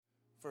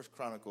First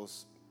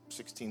Chronicles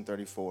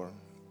 16:34,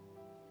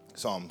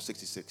 Psalm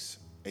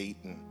 66:8,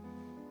 and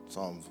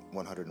Psalm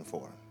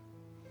 104.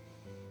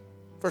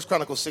 First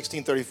Chronicles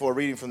 16:34,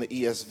 reading from the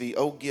ESV.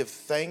 Oh, give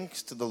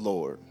thanks to the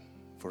Lord,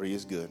 for he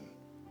is good,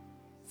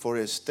 for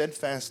his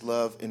steadfast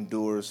love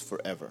endures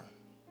forever.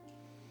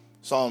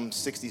 Psalm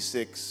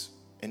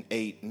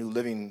 66:8, New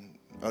Living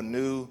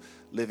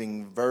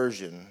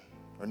Version,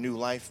 or New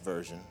Life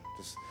Version.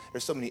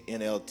 There's so many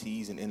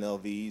NLTs and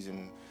NLVs,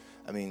 and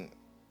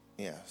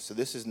so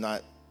this is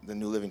not the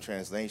New Living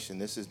Translation.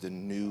 This is the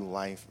New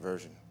Life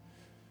Version.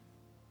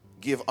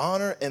 Give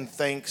honor and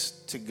thanks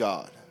to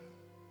God.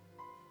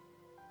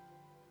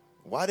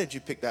 Why did you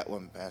pick that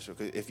one, Pastor?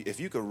 Because if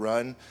you could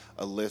run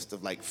a list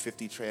of like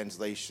 50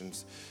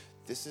 translations,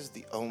 this is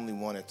the only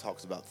one that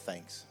talks about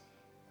thanks.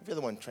 Every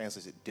other one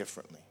translates it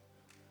differently.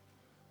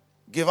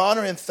 Give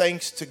honor and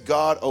thanks to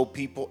God, O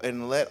people,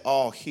 and let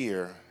all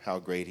hear how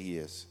great he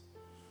is.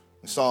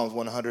 In Psalms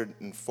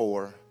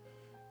 104,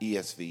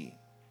 ESV.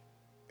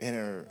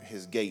 Enter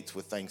his gates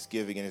with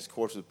thanksgiving and his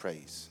courts with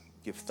praise.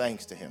 Give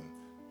thanks to him.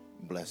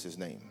 Bless his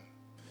name.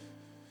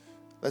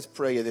 Let's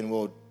pray and then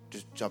we'll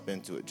just jump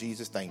into it.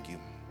 Jesus, thank you.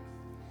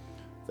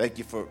 Thank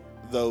you for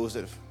those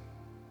that have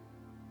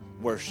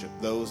worshiped,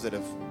 those that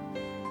have,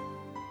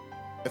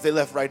 if they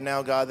left right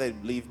now, God, they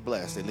leave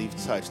blessed, they leave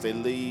touched, they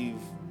leave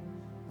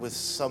with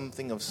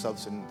something of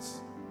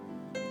substance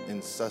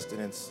and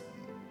sustenance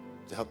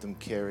to help them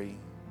carry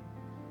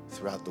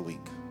throughout the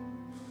week.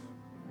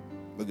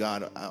 But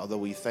God, although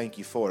we thank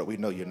you for it, we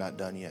know you're not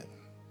done yet.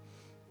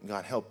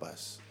 God, help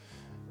us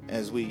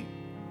as we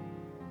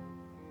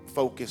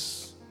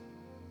focus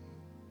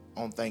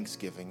on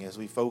Thanksgiving, as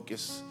we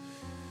focus,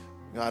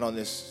 God, on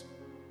this,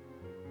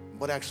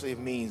 what actually it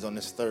means on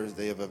this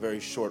Thursday of a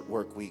very short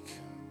work week.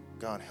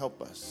 God,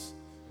 help us.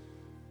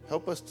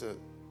 Help us to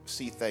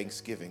see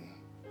Thanksgiving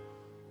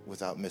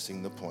without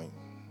missing the point.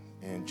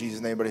 In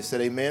Jesus' name, everybody said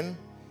amen.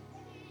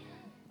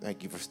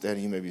 Thank you for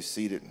standing. You may be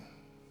seated.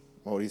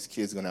 Oh, these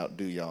kids are going to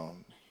outdo y'all.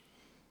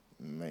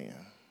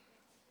 Man.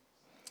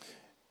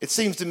 It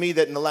seems to me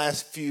that in the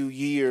last few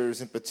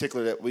years in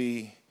particular that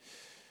we,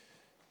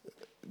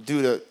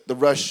 due to the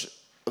rush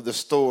of the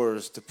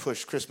stores to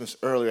push Christmas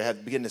earlier,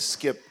 had begun to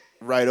skip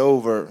right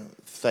over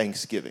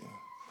Thanksgiving.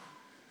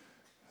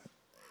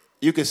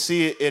 You can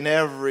see it in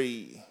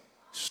every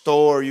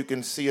store. You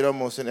can see it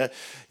almost in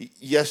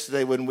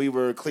yesterday when we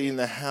were cleaning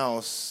the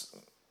house.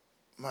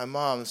 My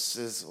mom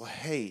says, well,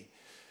 hey,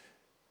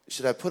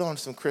 should I put on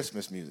some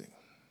Christmas music?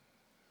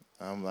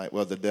 I'm like,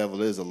 well, the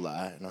devil is a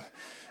lie.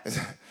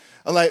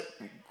 I'm like,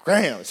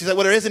 Graham. She's like,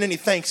 well, there isn't any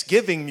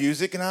Thanksgiving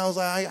music. And I was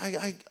like,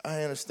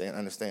 I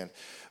understand.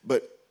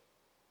 But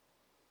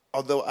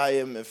although I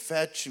am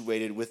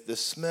infatuated with the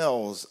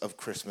smells of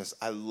Christmas,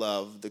 I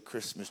love the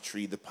Christmas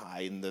tree, the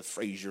pie, and the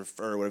Fraser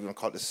fir, whatever you want to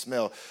call it, the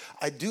smell.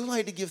 I do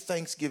like to give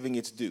Thanksgiving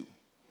its due.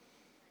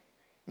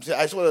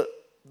 I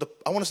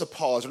want us to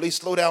pause, or at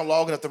least slow down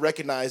long enough to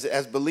recognize that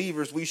as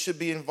believers, we should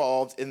be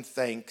involved in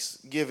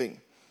Thanksgiving.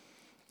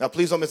 Now,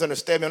 please don't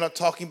misunderstand me. I'm not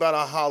talking about a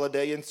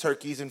holiday and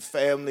turkeys and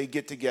family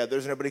get-togethers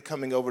and everybody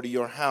coming over to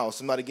your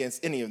house. I'm not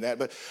against any of that.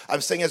 But I'm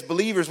saying as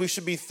believers, we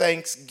should be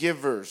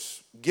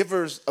thanksgivers,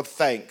 givers of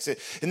thanks.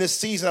 In this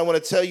season, I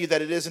want to tell you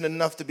that it isn't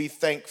enough to be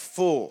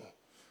thankful.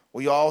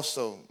 We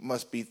also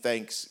must be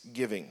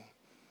thanksgiving.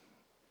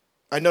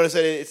 I notice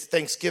that it's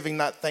Thanksgiving,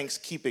 not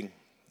thankskeeping.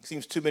 It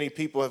seems too many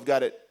people have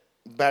got it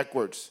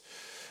backwards.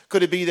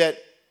 Could it be that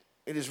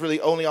it is really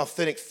only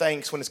authentic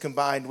thanks when it's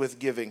combined with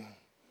giving?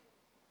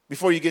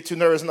 Before you get too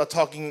nervous, I'm not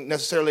talking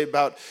necessarily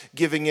about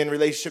giving in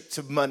relationship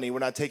to money. We're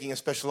not taking a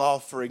special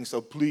offering,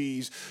 so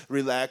please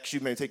relax.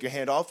 You may take your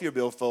hand off your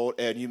billfold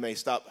and you may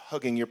stop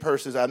hugging your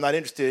purses. I'm not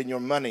interested in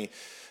your money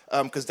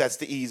because that's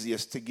the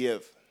easiest to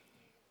give.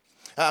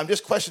 I'm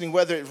just questioning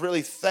whether it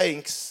really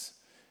thanks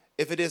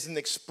if it isn't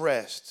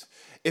expressed.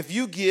 If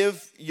you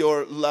give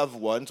your loved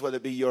ones, whether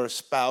it be your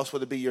spouse,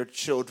 whether it be your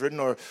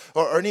children, or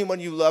anyone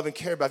you love and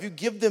care about, if you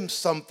give them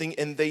something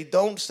and they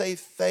don't say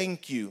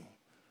thank you,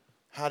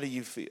 how do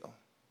you feel?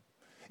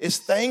 Is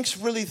thanks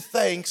really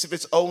thanks if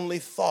it's only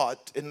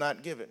thought and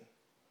not given?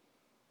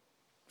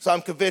 So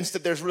I'm convinced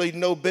that there's really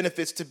no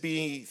benefits to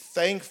being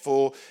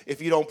thankful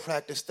if you don't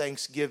practice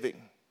thanksgiving.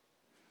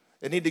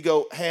 They need to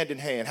go hand in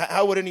hand.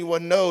 How would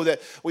anyone know that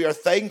we are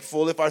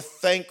thankful if our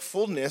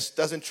thankfulness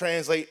doesn't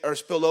translate or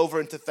spill over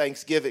into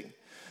thanksgiving?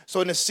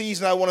 So in this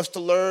season, I want us to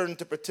learn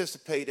to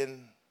participate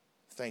in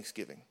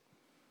thanksgiving.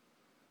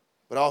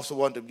 But I also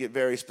want to get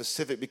very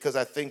specific because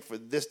I think for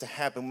this to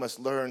happen, we must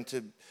learn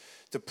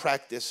to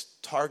practice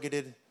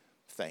targeted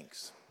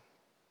thanks.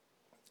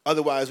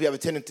 Otherwise, we have a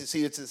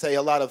tendency to say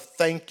a lot of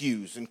thank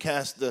yous and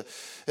cast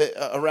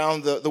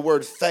around the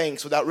word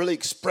thanks without really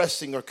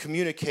expressing or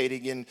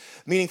communicating in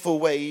meaningful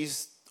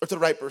ways or to the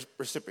right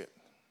recipient.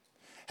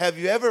 Have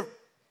you ever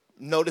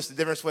noticed the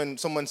difference when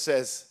someone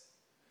says,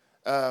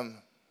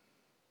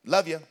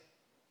 love you,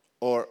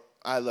 or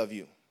I love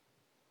you?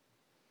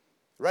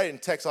 Write in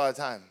text all the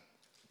time,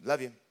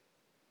 love you.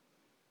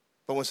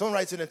 But when someone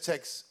writes in a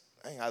text,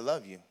 hey, I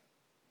love you,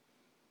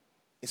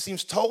 It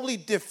seems totally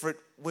different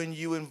when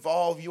you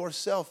involve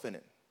yourself in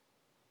it.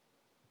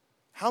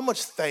 How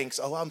much thanks?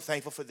 Oh, I'm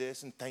thankful for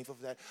this and thankful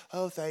for that.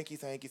 Oh, thank you,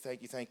 thank you,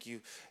 thank you, thank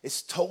you.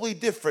 It's totally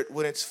different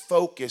when it's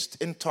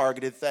focused and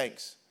targeted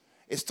thanks.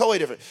 It's totally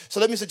different. So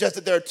let me suggest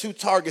that there are two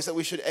targets that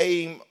we should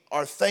aim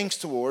our thanks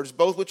towards,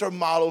 both which are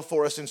modeled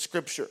for us in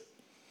Scripture.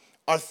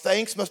 Our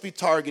thanks must be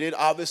targeted,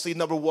 obviously,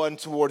 number one,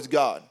 towards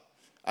God.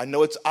 I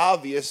know it's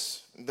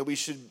obvious that we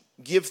should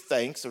give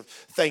thanks or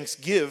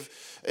thanksgive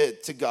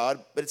to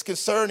God, but it's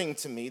concerning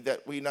to me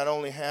that we not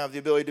only have the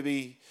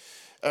ability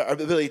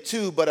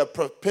to, but a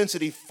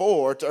propensity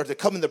for, or to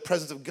come in the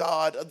presence of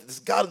God, this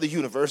God of the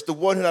universe, the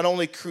one who not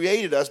only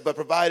created us, but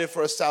provided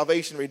for us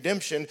salvation,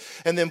 redemption,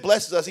 and then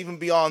blesses us even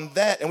beyond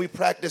that, and we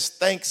practice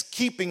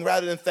thankskeeping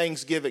rather than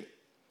thanksgiving.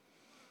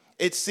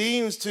 It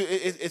seems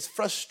it's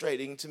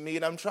frustrating to me,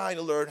 and I'm trying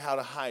to learn how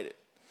to hide it.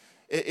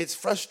 It's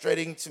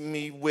frustrating to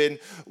me when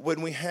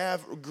we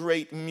have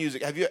great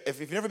music. If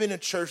you've never been in a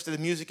church that the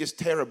music is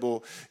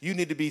terrible, you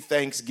need to be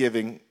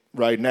thanksgiving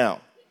right now.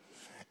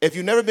 If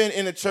you've never been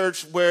in a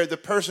church where the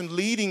person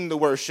leading the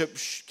worship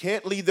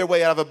can't lead their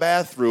way out of a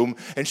bathroom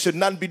and should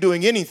not be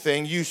doing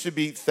anything, you should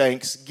be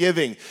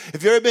thanksgiving.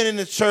 If you've ever been in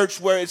a church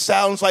where it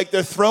sounds like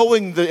they're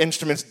throwing the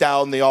instruments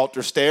down the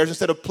altar stairs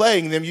instead of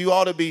playing them, you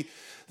ought to be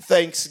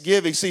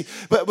thanksgiving. See,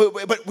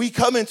 but we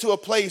come into a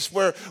place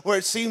where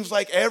it seems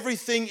like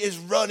everything is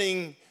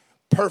running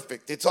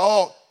perfect. It's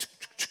all,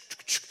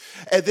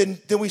 and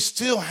then we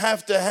still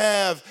have to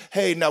have,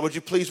 hey, now would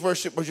you please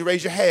worship? Would you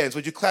raise your hands?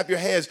 Would you clap your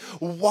hands?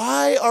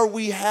 Why are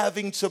we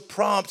having to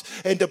prompt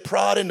and to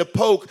prod and to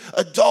poke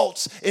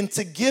adults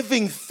into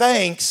giving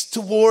thanks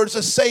towards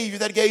a Savior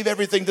that gave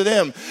everything to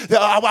them?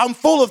 I'm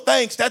full of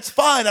thanks. That's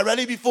fine. I'd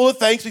rather be full of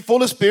thanks, be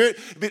full of spirit,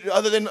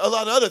 other than a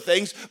lot of other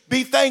things.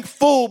 Be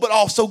thankful, but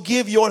also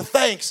give your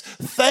thanks.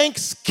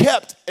 Thanks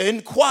kept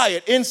in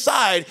quiet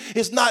inside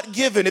is not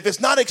given. If it's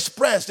not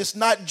expressed, it's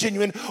not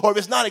genuine. Or if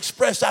it's not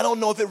expressed, I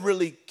don't know if it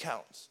really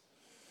counts.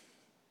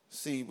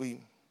 See,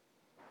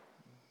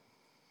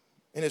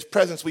 in his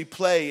presence we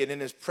play, and in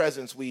his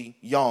presence we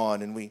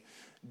yawn and we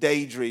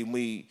daydream,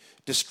 we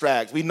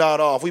distract, we nod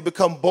off, we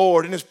become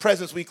bored. In his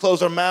presence we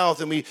close our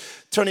mouth and we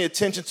turn the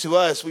attention to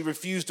us. We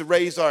refuse to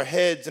raise our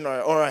heads or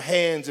our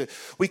hands, and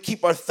we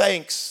keep our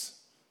thanks,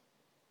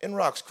 and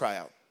rocks cry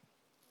out.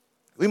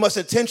 We must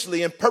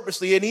intentionally and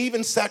purposely and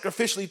even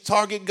sacrificially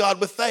target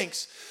God with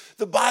thanks.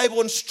 The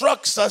Bible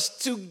instructs us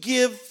to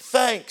give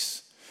thanks.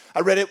 I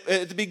read it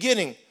at the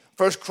beginning,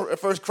 First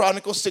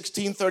Chronicles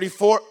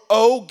 16:34.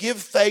 Oh, give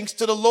thanks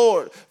to the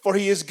Lord, for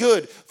he is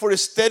good, for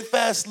his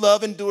steadfast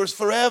love endures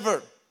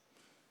forever.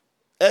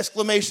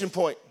 Exclamation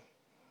point.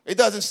 It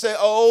doesn't say,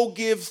 oh,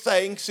 give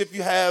thanks if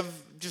you have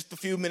just a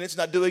few minutes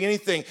not doing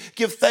anything.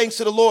 Give thanks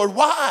to the Lord.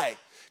 Why?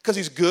 Because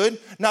he's good,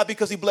 not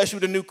because he blessed you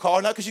with a new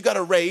car, not because you got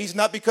a raise,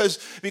 not because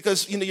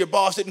your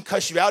boss didn't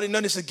cuss you out. And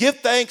none of this. Give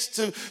thanks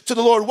to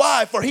the Lord.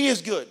 Why? For he is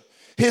good.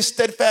 His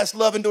steadfast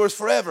love endures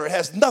forever. It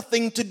has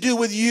nothing to do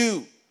with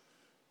you.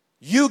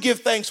 You give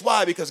thanks.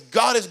 Why? Because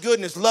God is good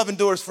and his love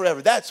endures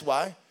forever. That's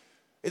why.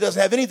 It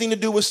doesn't have anything to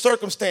do with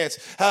circumstance.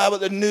 How about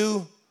the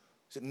New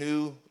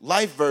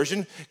Life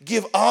version?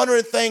 Give honor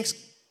and thanks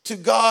to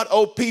God,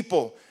 O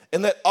people,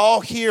 and let all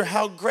hear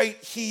how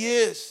great he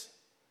is.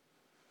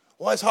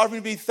 Well, it's hard for me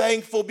to be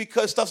thankful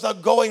because stuff's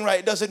not going right.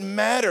 It doesn't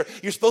matter.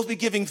 You're supposed to be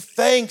giving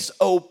thanks,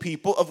 O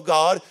people of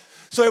God,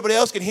 so everybody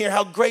else can hear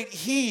how great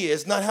he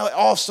is, not how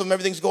awesome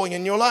everything's going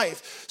in your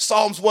life.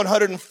 Psalms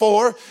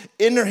 104,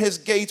 enter his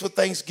gates with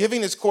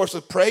thanksgiving, his courts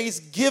with praise.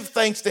 Give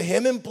thanks to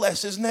him and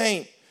bless his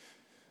name.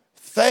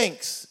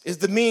 Thanks is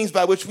the means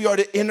by which we are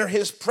to enter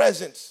his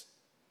presence.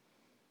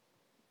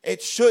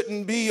 It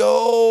shouldn't be,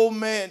 oh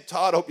man,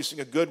 Todd, I hope you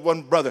sing a good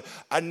one. Brother,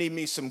 I need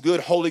me some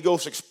good Holy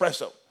Ghost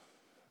espresso.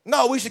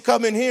 No, we should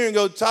come in here and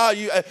go, Todd,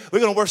 we're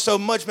going to work so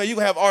much, man, you're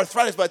going to have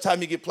arthritis by the time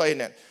you get playing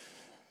that.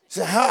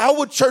 So how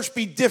would church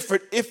be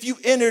different if you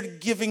entered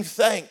giving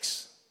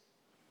thanks?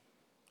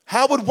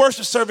 How would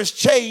worship service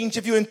change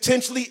if you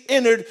intentionally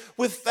entered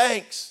with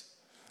thanks?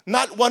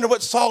 Not wonder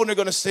what song they're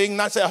going to sing,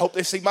 not say, I hope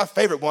they sing my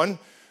favorite one.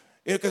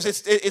 Because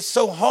it's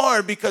so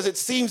hard, because it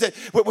seems that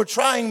we're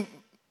trying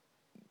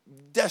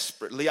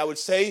desperately, I would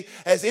say,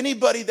 as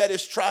anybody that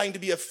is trying to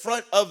be a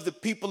front of the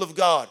people of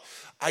God.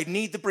 I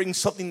need to bring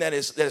something that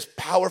is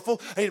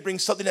powerful. I need to bring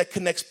something that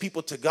connects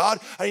people to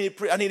God. I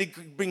need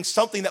to bring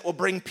something that will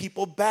bring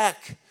people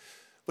back.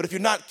 But if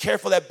you're not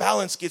careful, that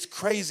balance gets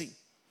crazy.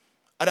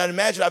 And I'd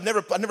imagine I've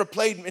never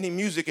played any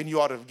music, and you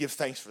ought to give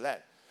thanks for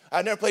that.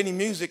 I never played any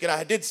music, and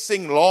I did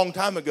sing a long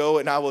time ago,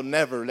 and I will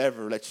never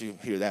let you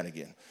hear that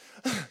again.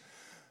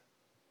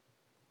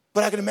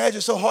 But I can imagine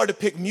it's so hard to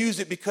pick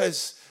music,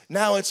 because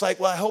now it's like,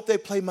 well, I hope they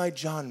play my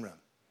genre.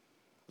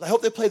 I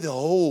hope they play the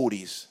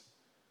oldies.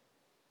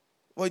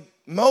 Well,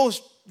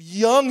 most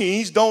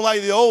youngies don't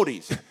like the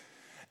oldies.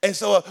 And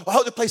so I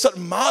hope they play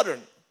something modern.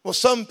 Well,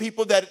 some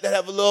people that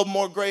have a little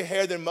more gray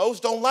hair than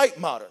most don't like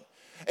modern.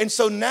 And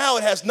so now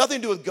it has nothing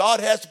to do with God.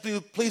 It has to do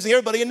with pleasing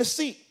everybody in the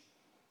seat.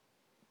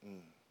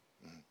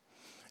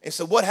 And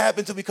so what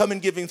happens if we come in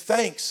giving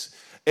thanks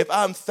If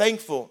I'm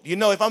thankful,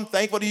 if I'm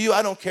thankful to you,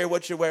 I don't care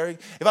what you're wearing.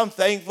 If I'm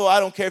thankful,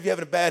 I don't care if you're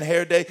having a bad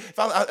hair day. If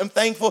I'm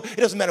thankful, it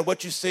doesn't matter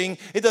what you sing.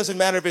 It doesn't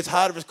matter if it's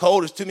hot, if it's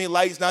cold, there's too many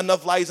lights, not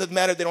enough lights. It doesn't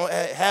matter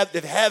if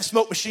they have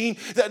smoke machine.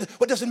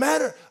 What doesn't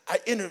matter?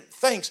 I enter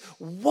thanks.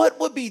 What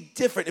would be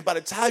different if by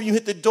the time you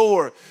hit the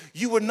door,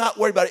 you were not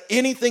worried about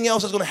anything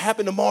else that's going to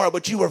happen tomorrow,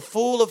 but you were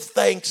full of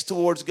thanks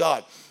towards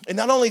God? And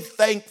not only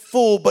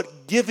thankful,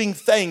 but giving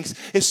thanks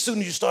as soon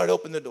as you start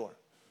opening the door.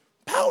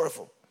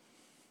 Powerful.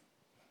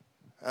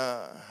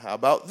 How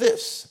about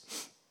this?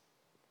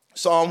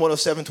 Psalm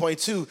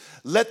 107:22.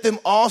 Let them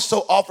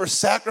also offer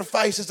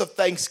sacrifices of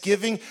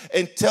thanksgiving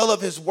and tell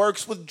of his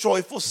works with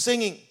joyful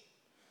singing.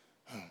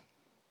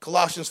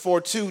 Colossians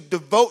 4:2.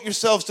 Devote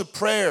yourselves to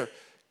prayer,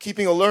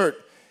 keeping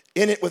alert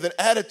in it with an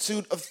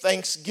attitude of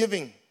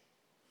thanksgiving.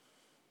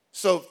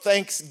 So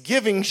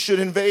thanksgiving should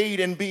invade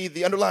and be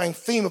the underlying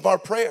theme of our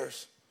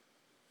prayers.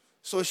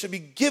 So it should be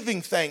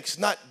giving thanks,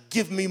 not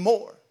give me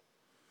more.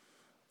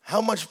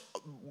 How much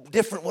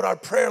different would our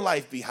prayer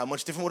life be? How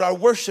much different would our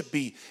worship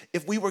be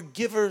if we were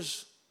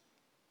givers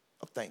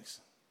of thanks?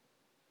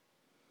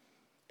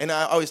 And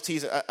I always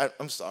tease,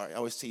 I'm sorry, I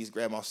always tease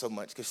Grandma so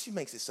much because she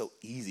makes it so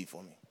easy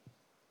for me.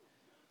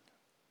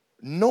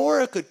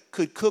 Nora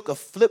could cook a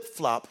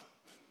flip-flop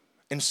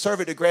and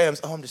serve it to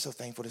Grams. Oh, I'm just so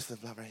thankful for this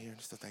flip-flop right here. I'm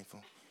just so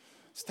thankful.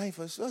 It's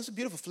thankful. It's a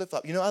beautiful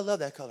flip-flop. I love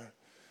that color.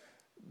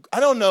 I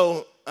don't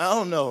know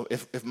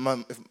if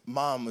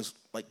mom was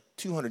like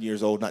 200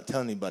 years old, not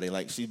telling anybody,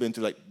 like she's been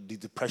through like the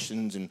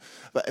depressions,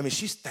 but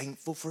she's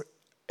thankful for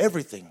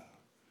everything.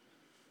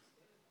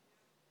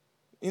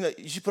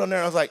 She put on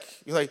there, I was like,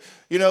 well,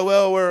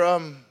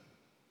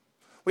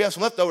 we have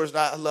some leftovers.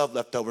 I love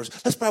leftovers.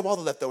 Let's grab all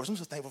the leftovers. I'm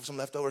so thankful for some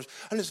leftovers.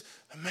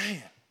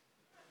 Man,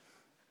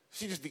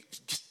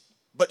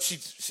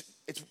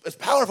 it's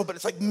powerful, but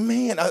it's like,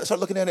 man, I start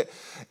looking at it.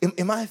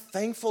 Am I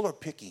thankful or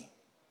picky?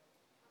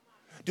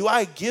 Do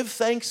I give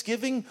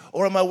thanksgiving,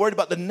 or am I worried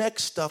about the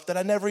next stuff that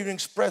I never even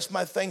expressed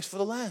my thanks for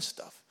the last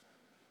stuff?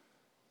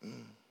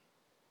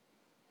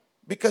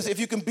 Because if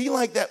you can be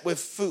like that with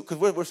food, because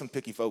we're some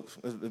picky folks.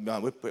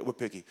 We're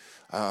picky.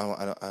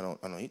 I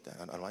don't eat that.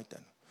 I don't like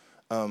that.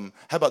 How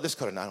about this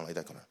color? No, I don't like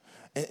that color.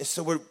 And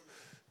so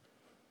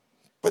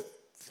but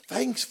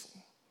thankful.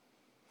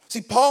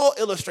 See, Paul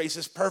illustrates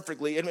this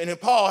perfectly, and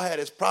Paul had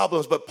his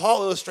problems, but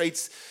Paul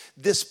illustrates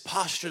this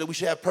posture that we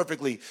should have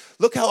perfectly.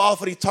 Look how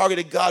often he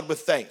targeted God with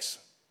thanks.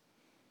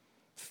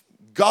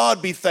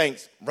 God be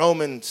thanked,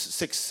 Romans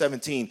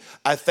 6:17.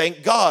 I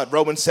thank God,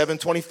 Romans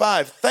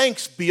 7:25.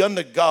 Thanks be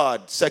unto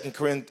God, 2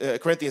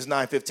 Corinthians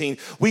 9:15.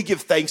 We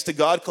give thanks to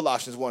God,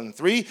 Colossians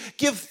 1:3.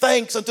 Give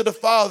thanks unto the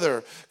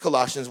Father,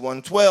 Colossians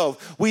 1:12.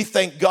 We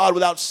thank God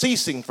without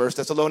ceasing, 1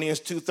 Thessalonians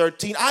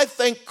 2:13. I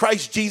thank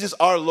Christ Jesus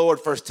our Lord,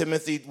 1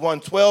 Timothy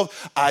 1:12.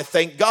 I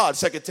thank God,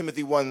 2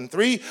 Timothy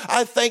 1:3.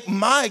 I thank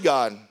my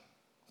God,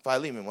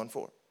 Philemon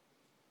 1:4.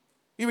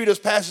 You read those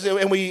passages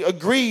and we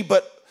agree,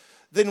 but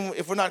then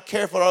if we're not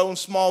careful, our own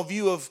small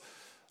view of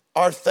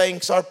our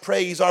thanks, our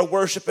praise, our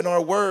worship, and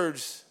our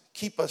words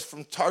keep us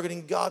from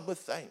targeting God with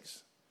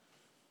thanks.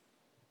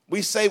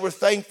 We say we're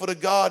thankful to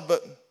God,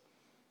 but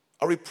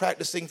are we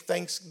practicing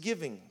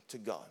thanksgiving to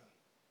God?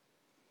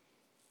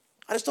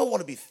 I just don't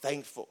want to be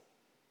thankful.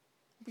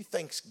 Be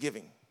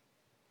thanksgiving.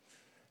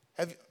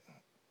 I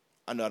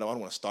know I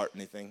don't want to start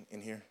anything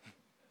in here.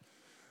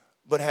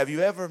 But have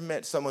you ever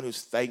met someone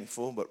who's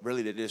thankful, but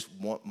really they just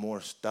want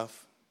more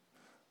stuff?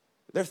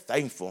 They're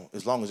thankful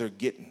as long as they're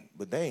getting,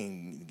 but they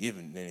ain't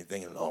given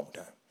anything in a long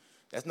time.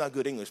 That's not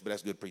good English, but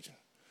that's good preaching.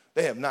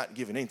 They have not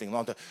given anything in a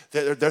long time.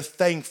 They're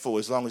thankful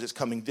as long as it's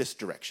coming this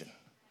direction,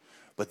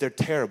 but they're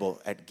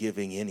terrible at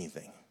giving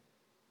anything.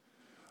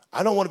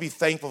 I don't want to be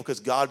thankful because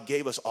God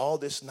gave us all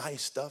this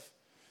nice stuff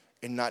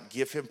and not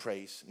give him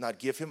praise, not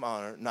give him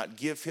honor, not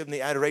give him the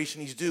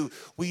adoration he's due.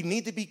 We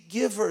need to be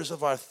givers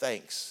of our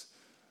thanks,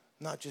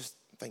 not just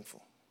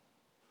thankful.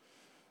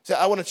 So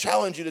I want to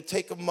challenge you to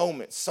take a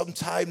moment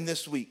sometime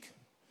this week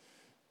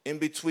in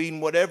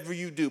between whatever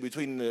you do,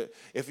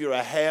 if you're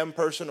a ham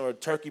person or a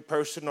turkey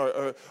person,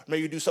 or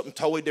maybe you do something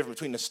totally different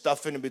between the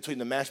stuffing and between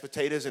the mashed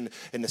potatoes and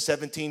the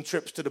 17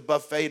 trips to the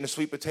buffet and the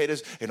sweet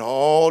potatoes and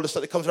all the stuff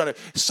that comes around it.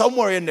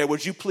 Somewhere in there,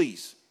 would you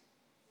please,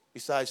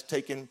 besides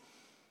taking,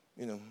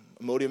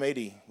 Imodium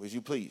AD, would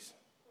you please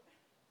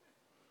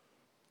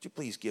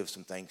give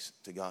some thanks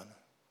to God?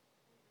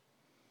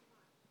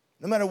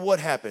 No matter what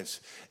happens.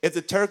 If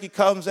the turkey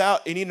comes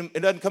out and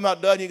it doesn't come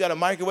out done, you got to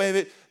microwave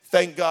it,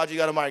 thank God you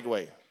got a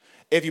microwave.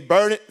 If you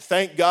burn it,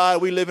 thank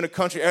God we live in a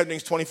country,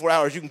 everything's 24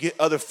 hours. You can get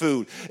other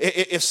food.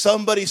 If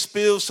somebody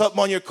spills something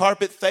on your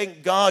carpet,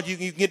 thank God you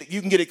can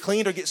get it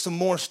cleaned or get some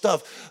more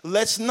stuff.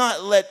 Let's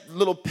not let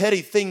little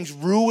petty things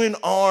ruin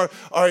our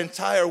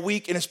entire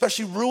week, and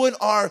especially ruin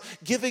our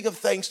giving of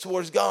thanks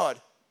towards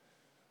God.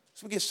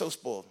 So we get so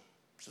spoiled.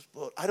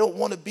 I don't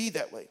want to be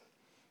that way.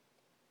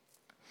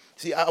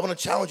 See, I want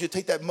to challenge you to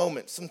take that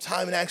moment, some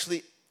time, and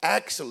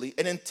actually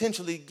and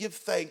intentionally give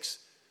thanks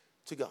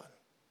to God.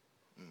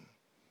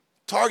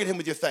 Target him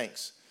with your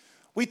thanks.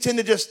 We tend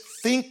to just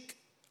think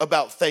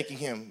about thanking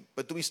him,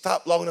 but do we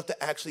stop long enough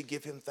to actually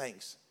give him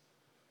thanks?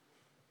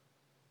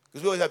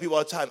 Because we always have people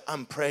all the time,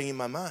 I'm praying in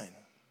my mind.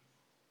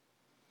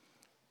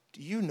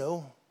 Do you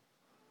know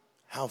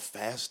how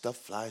fast stuff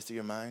flies through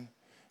your mind?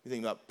 You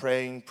think about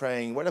praying.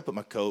 Where did I put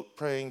my coat?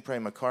 Praying,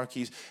 my car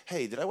keys.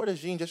 Hey, did I wear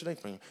those jeans yesterday?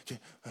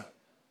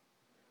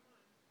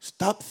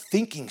 Stop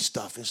thinking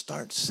stuff and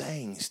start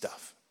saying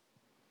stuff.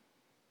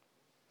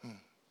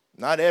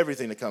 Not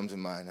everything that comes in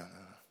mind. No.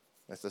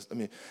 Let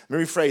me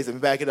rephrase it. Let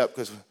me back it up,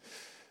 because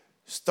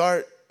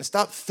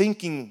stop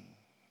thinking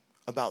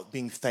about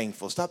being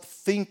thankful. Stop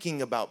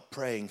thinking about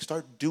praying.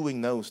 Start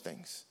doing those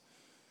things.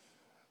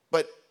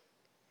 But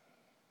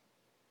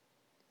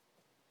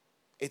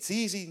it's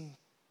easy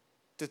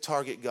to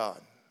target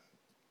God.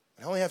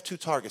 I only have 2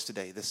 targets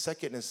today. The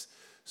second is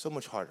so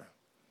much harder.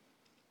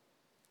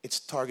 It's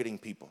targeting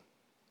people.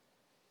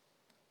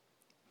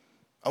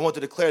 I want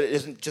to declare that it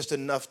isn't just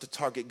enough to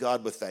target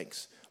God with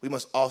thanks. We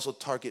must also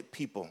target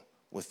people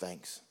with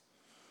thanks.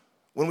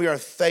 When we are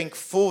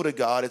thankful to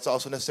God, it's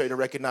also necessary to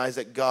recognize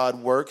that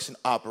God works and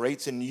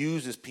operates and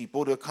uses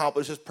people to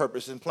accomplish his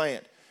purpose and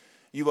plan.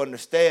 You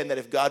understand that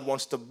if God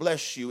wants to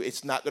bless you,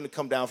 it's not going to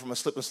come down from a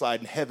slip and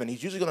slide in heaven.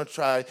 He's usually going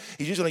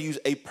to use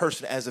a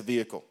person as a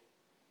vehicle.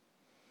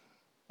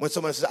 When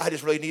someone says, I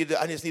just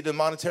need a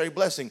monetary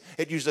blessing,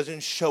 it usually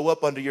doesn't show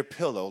up under your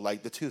pillow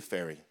like the tooth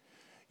fairy.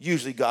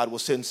 Usually God will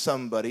send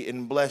somebody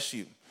and bless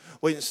you.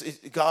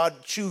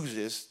 God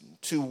chooses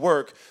to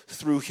work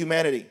through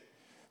humanity.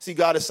 See,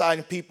 God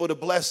assigned people to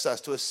bless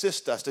us, to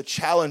assist us, to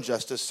challenge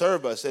us, to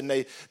serve us, and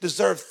they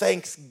deserve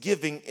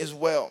thanksgiving as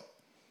well.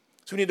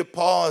 So we need to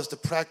pause to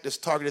practice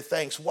targeted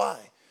thanks. Why?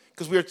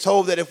 Because we are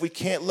told that if we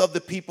can't love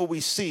the people we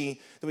see,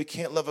 then we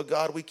can't love a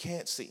God we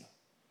can't see.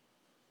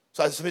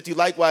 So I submit to you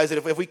likewise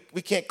that if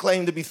we can't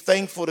claim to be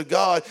thankful to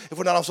God if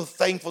we're not also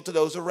thankful to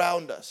those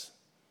around us.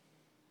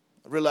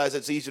 I realize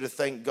it's easier to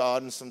thank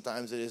God, and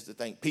sometimes it is to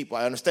thank people.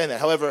 I understand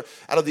that. However,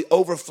 out of the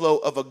overflow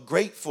of a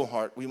grateful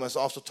heart, we must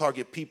also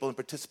target people and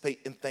participate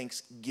in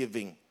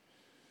thanksgiving.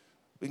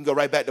 We can go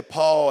right back to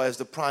Paul as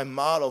the prime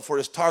model for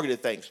his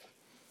targeted thanks.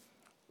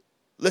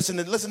 Listen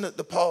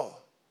to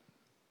Paul.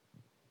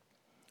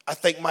 I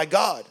thank my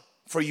God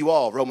for you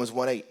all, Romans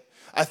 1:8.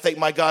 I thank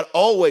my God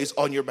always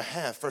on your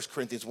behalf, 1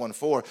 Corinthians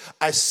 1:4.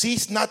 I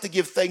cease not to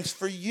give thanks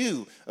for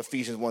you,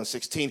 Ephesians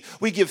 1:16.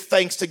 We give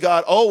thanks to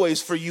God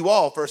always for you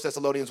all, 1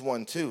 Thessalonians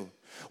 1:2.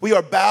 We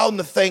are bound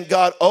to thank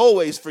God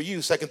always for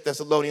you, 2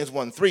 Thessalonians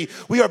 1:3.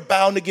 We are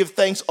bound to give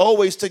thanks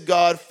always to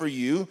God for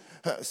you,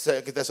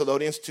 2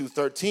 Thessalonians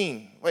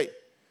 2:13. Wait,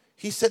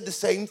 he said the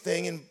same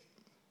thing in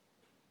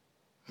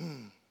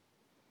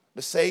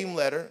the same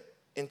letter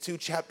in 2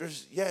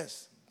 chapters.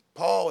 Yes,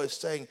 Paul is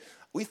saying,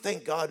 we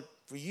thank God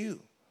for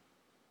you.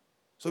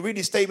 So we read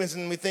these statements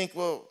and we think,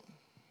 well,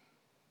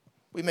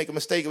 we make a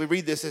mistake. We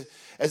read this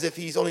as if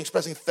he's only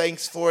expressing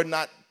thanks for,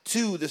 not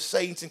to, the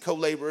saints and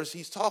co-laborers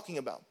he's talking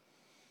about.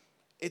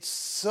 It's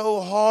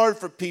so hard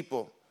for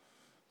people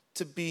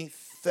to be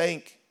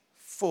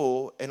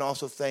thankful and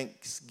also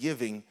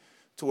thanksgiving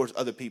towards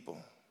other people.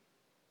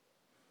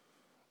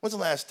 When's the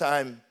last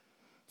time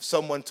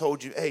someone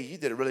told you, hey, you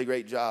did a really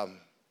great job,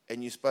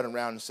 and you spun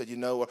around and said, you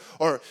know,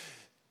 or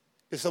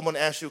if someone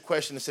asked you a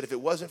question and said, if it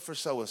wasn't for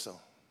so-and-so,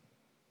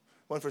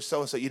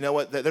 you know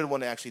what, they're the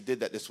one that actually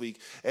did that this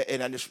week.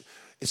 And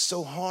it's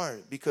so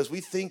hard because we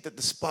think that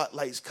the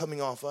spotlight's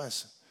coming off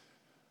us.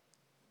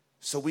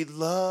 So we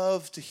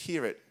love to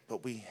hear it,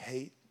 but we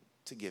hate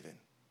to give it.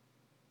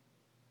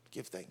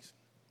 Give thanks.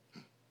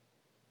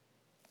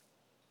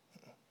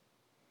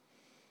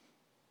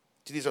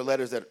 These are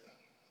letters that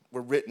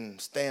were written,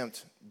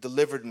 stamped,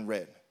 delivered, and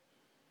read.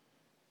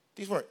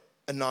 These weren't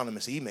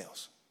anonymous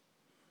emails.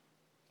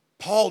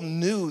 Paul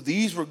knew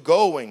these were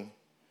going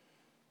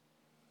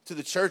to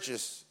the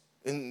churches,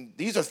 and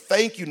these are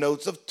thank you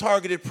notes of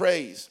targeted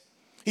praise.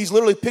 He's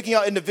literally picking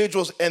out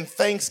individuals and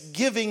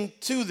thanksgiving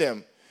to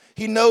them.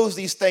 He knows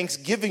these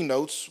thanksgiving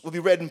notes will be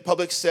read in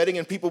public setting,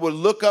 and people will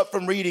look up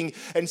from reading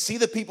and see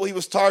the people he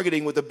was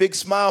targeting with a big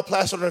smile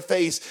plastered on their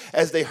face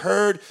as they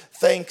heard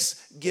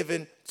thanks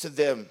given to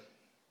them.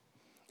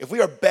 If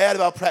we are bad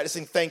about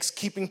practicing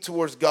thanksgiving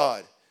towards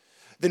God,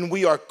 then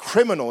we are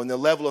criminal in the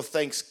level of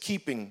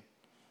thanksgiving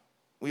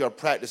we are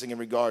practicing in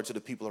regard to the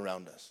people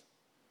around us.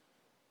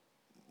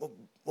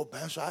 Well,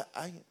 Pastor,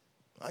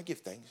 I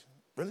give thanks.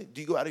 Really?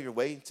 Do you go out of your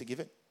way to give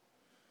it?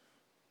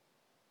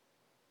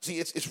 See,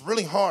 it's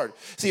really hard.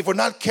 See, if we're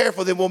not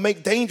careful, then we'll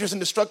make dangerous and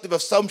destructive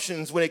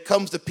assumptions when it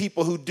comes to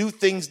people who do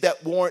things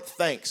that warrant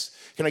thanks.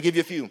 Can I give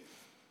you a few?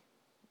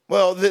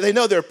 Well, they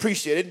know they're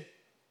appreciated.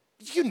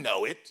 You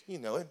know it.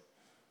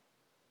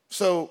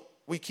 So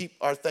we keep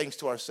our thanks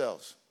to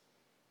ourselves.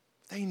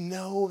 They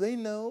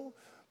know.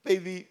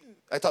 Baby,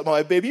 I talk about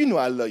my baby, you know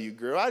I love you,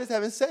 girl. I just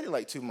haven't said it in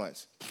like 2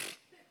 months.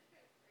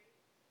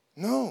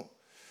 No.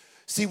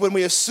 See, when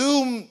we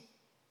assume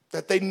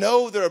that they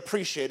know they're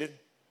appreciated,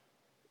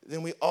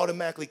 then we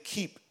automatically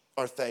keep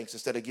our thanks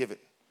instead of give it.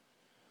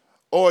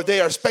 Or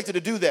they are expected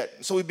to do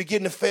that. So we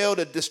begin to fail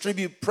to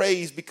distribute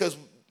praise because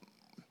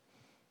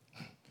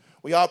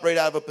We operate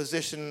out of a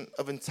position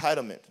of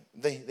entitlement.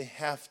 They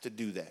have to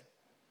do that.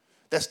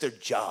 That's their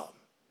job.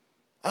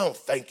 I don't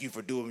thank you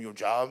for doing your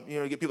job.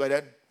 You get people like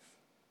that.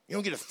 You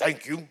don't get a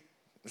thank you.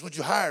 That's what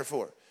you hired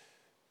for.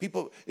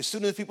 People, as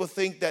soon as people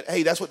think that,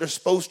 hey, that's what they're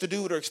supposed to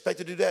do, they're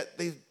expected to do that,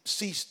 they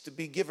cease to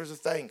be givers of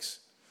thanks.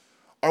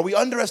 Or we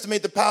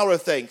underestimate the power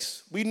of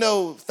thanks. We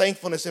know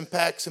thankfulness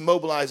impacts and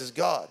mobilizes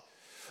God.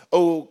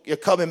 Oh, you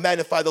come and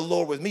magnify the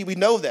Lord with me. We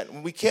know that.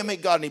 We can't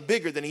make God any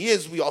bigger than he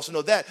is. We also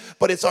know that.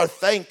 But it's our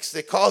thanks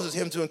that causes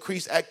him to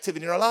increase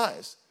activity in our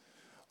lives.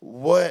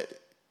 What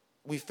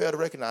we fail to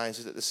recognize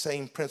is that the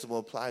same principle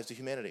applies to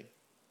humanity.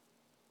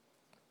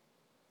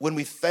 When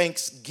we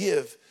thanks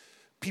give,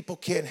 people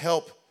can't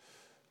help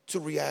to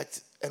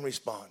react and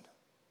respond.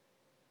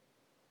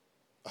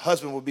 A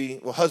husband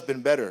will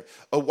husband better.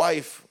 A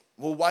wife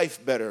will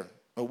wife better.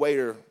 A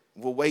waiter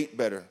will wait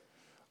better.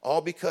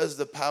 All because of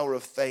the power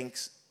of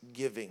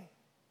thanksgiving.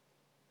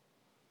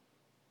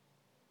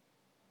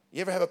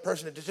 You ever have a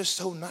person that's just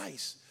so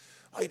nice?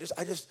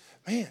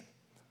 Man,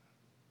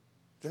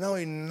 they're not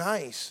only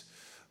nice,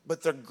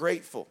 but they're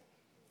grateful.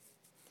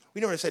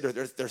 We never say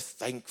they're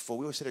thankful.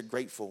 We always say they're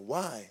grateful.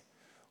 Why?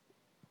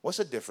 What's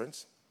the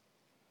difference?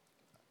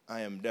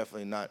 I am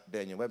definitely not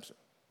Daniel Webster.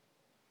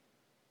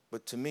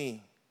 But to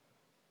me,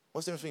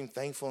 what's the difference between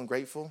thankful and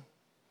grateful?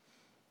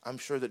 I'm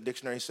sure the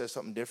dictionary says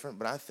something different,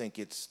 but I think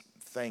it's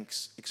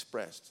thanks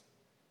expressed.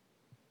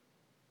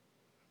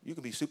 You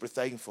can be super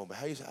thankful, but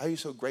how are you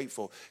so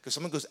grateful? Because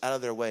someone goes out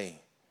of their way.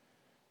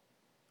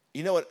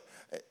 You know what?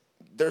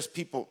 There's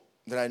people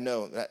that I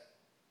know that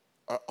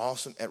are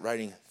awesome at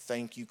writing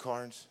thank you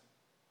cards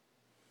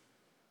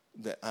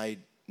that I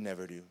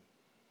never do.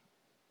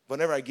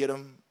 Whenever I get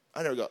them,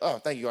 I never go, oh,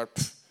 thank you, God.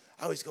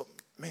 I always go,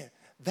 man,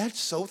 that's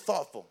so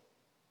thoughtful.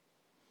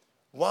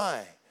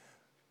 Why?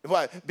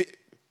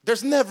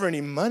 There's never any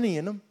money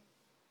in them.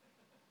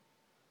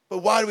 But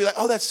why do we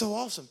oh, that's so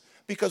awesome?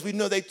 Because we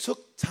know they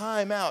took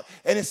time out.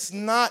 And it's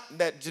not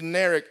that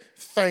generic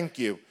thank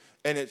you.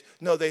 And it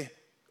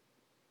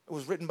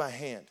was written by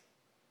hand.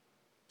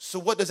 So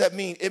what does that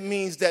mean? It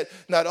means that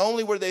not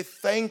only were they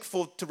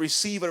thankful to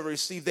receive what they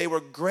received, they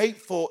were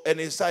grateful and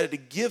decided to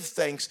give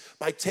thanks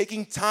by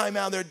taking time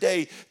out of their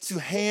day to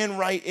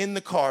handwrite in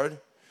the card,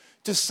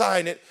 to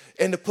sign it,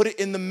 and to put it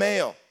in the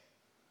mail.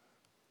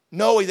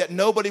 Knowing that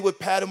nobody would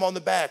pat them on the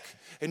back.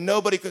 And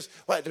nobody, because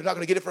they're not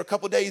going to get it for a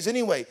couple days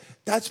anyway.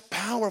 That's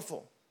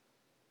powerful.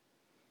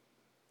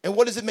 And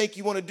what does it make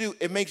you want to do?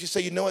 It makes you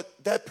say, you know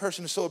what? That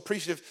person is so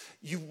appreciative.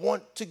 You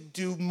want to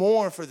do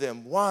more for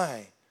them.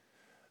 Why?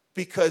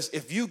 Because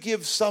if you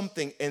give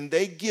something and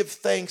they give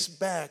thanks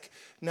back,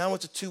 now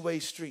it's a two-way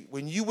street.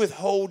 When you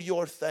withhold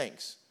your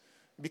thanks,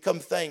 become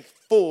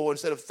thankful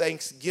instead of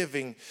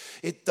thanksgiving,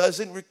 it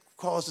doesn't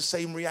cause the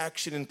same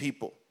reaction in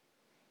people.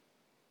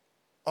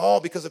 All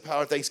because of the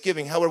power of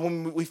thanksgiving. However,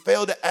 when we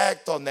fail to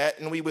act on that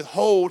and we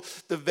withhold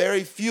the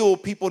very fuel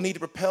people need to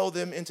propel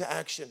them into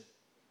action.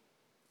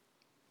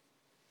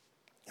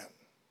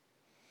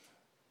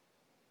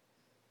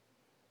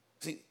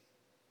 See,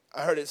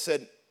 I heard it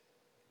said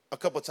a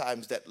couple of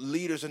times that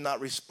leaders are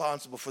not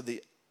responsible for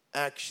the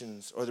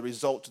actions or the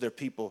results of their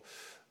people.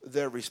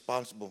 They're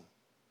responsible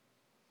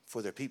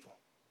for their people.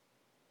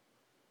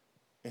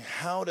 And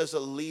how does a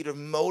leader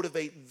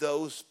motivate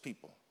those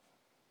people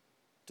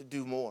to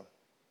do more?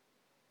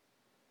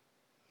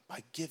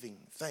 By giving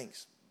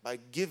thanks, by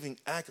giving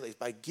accolades,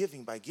 by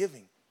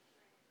giving.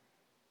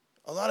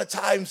 A lot of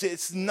times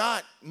it's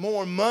not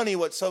more money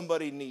what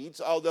somebody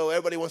needs, although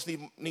everybody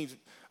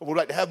would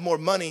like to have more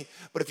money.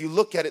 But if you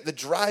look at it, the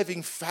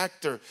driving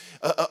factor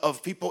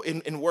of people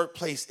in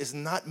workplace is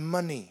not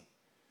money.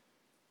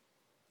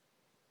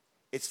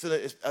 It's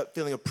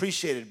feeling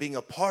appreciated, being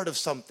a part of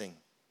something,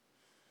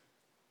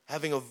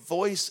 having a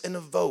voice and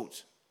a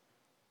vote,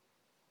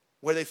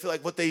 where they feel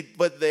like what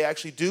they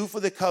actually do for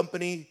the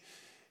company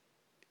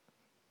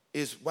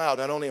is, not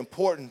only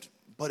important,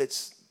 but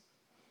it's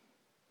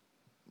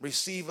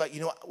received like,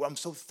 I'm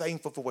so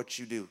thankful for what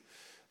you do.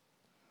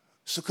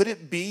 So could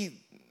it be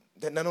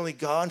that not only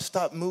God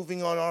stopped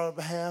moving on our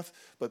behalf,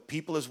 but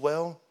people as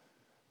well,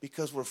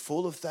 because we're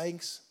full of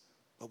thanks,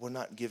 but we're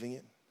not giving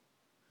it?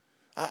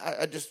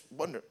 I just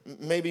wonder.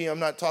 Maybe I'm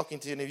not talking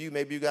to any of you.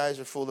 Maybe you guys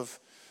are full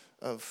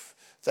of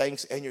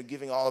thanks and you're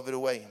giving all of it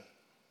away.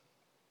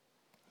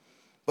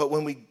 But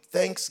when we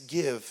thanks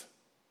give,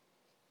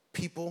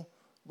 people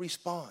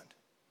respond.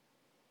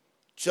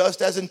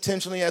 Just as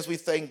intentionally as we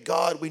thank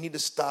God, we need to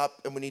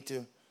stop and we need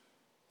to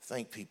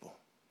thank people.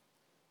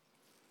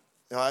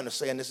 Now, I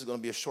understand this is going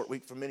to be a short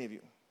week for many of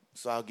you,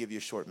 so I'll give you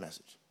a short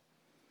message.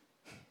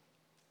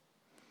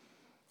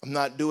 I'm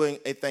not doing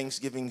a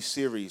Thanksgiving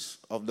series,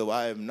 although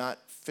I have not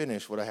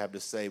finished what I have to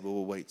say, but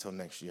we'll wait till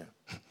next year.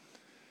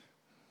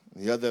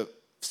 The other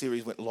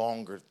series went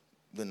longer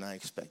than I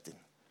expected.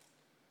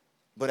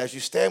 But as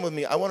you stand with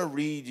me, I want to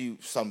read you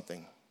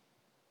something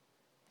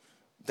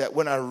that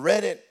when I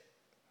read it,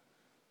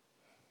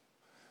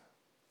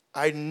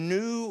 I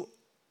knew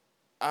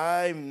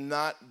I'm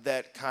not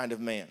that kind of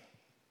man.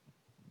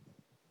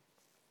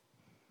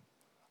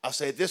 I'll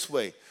say it this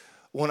way.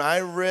 When I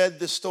read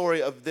the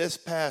story of this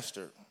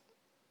pastor,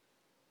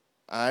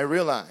 I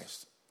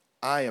realized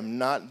I am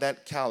not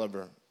that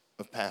caliber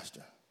of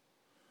pastor.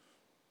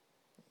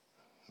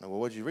 Well,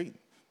 what did you read?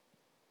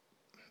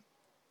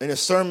 In a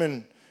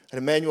sermon at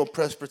Emmanuel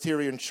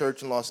Presbyterian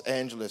Church in Los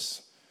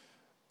Angeles,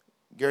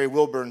 Gary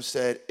Wilburn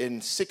said, in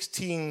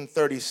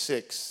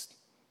 1636,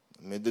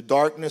 amid the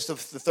darkness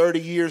of the 30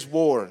 Years'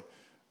 War,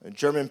 a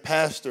German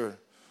pastor,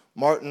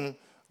 Martin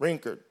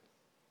Rinkert,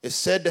 is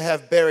said to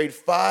have buried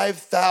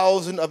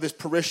 5,000 of his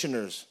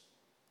parishioners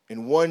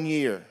in 1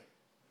 year,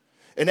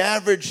 an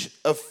average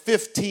of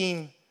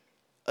 15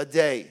 a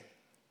day.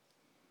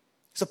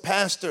 It's a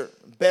pastor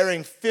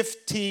burying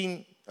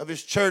 15 of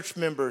his church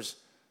members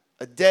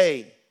a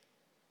day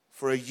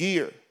for a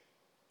year,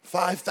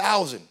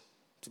 5,000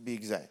 to be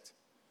exact.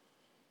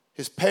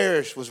 His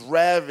parish was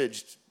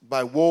ravaged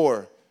by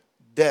war,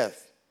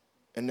 death,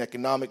 and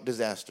economic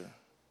disaster.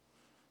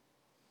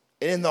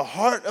 And in the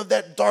heart of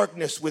that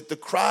darkness, with the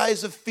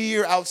cries of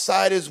fear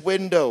outside his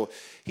window,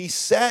 he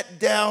sat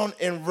down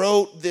and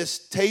wrote this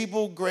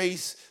table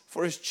grace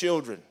for his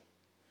children.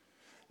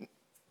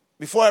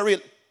 Before I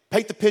read,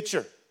 paint the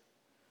picture.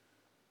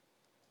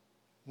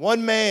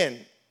 One man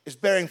is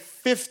burying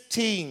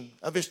 15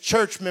 of his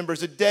church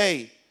members a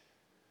day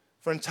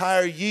for an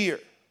entire year.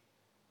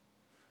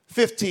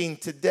 15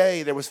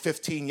 today, there was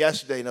 15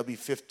 yesterday, and there'll be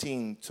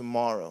 15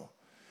 tomorrow.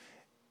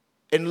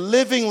 And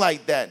living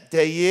like that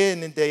day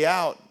in and day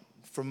out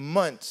for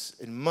months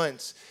and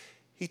months,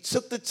 he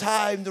took the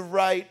time to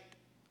write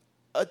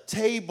a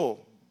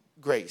table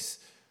grace,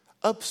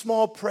 a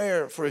small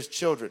prayer for his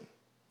children.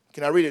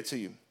 Can I read it to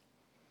you?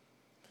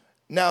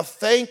 Now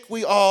thank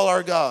we all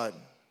our God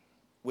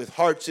with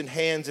hearts and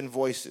hands and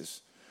voices,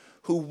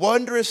 who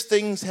wondrous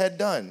things had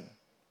done,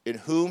 in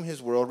whom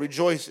his world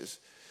rejoices,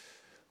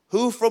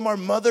 who from our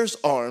mother's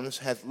arms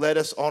hath led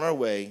us on our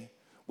way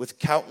with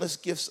countless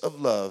gifts of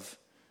love,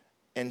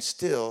 and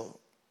still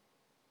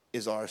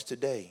is ours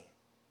today.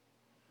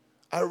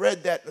 I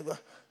read that.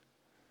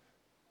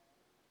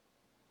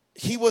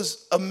 He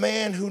was a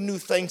man who knew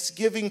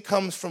thanksgiving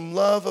comes from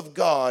love of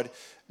God,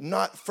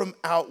 not from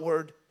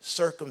outward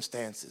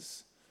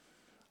circumstances.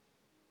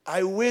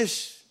 I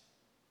wish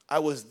I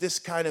was this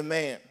kind of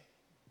man.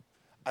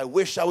 I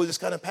wish I was this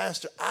kind of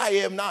pastor. I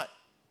am not.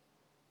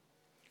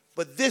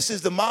 But this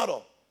is the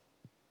model.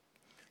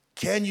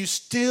 Can you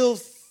still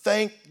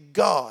thank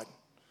God?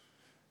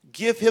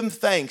 Give him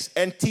thanks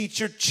and teach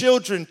your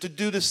children to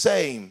do the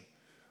same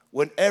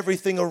when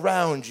everything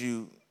around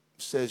you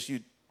says,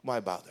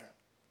 why bother?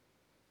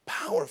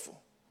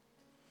 Powerful.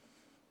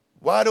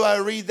 Why do I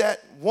read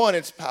that? 1,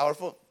 it's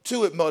powerful.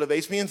 2, it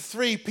motivates me. And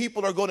 3,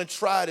 people are going to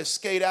try to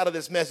skate out of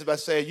this message by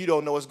saying, you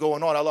don't know what's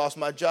going on. I lost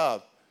my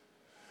job.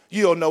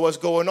 You don't know what's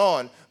going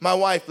on. My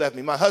wife left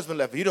me. My husband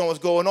left me. You don't know what's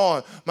going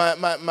on.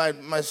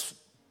 My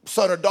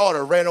son or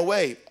daughter ran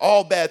away.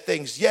 All bad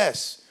things,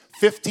 yes.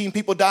 15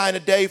 people dying a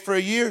day for a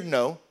year?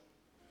 No.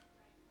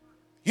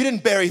 You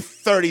didn't bury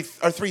 30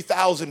 or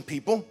 3,000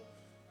 people.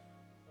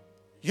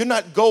 You're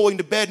not going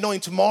to bed knowing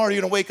tomorrow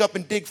you're going to wake up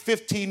and dig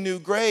 15 new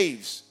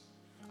graves.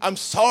 I'm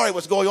sorry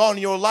what's going on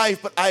in your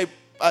life, but I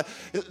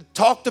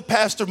talk to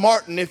Pastor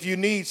Martin if you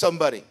need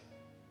somebody.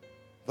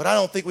 But I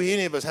don't think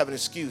any of us have an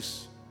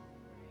excuse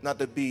not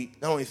to be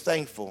not only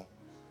thankful,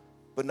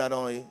 but not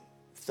only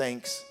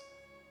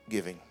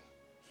thanksgiving.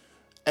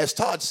 As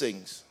Todd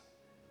sings,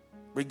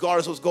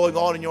 regardless of what's going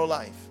on in your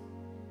life,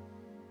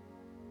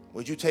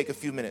 would you take a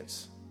few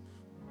minutes?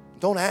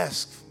 Don't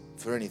ask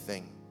for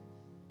anything.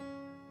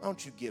 Why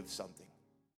don't you give something?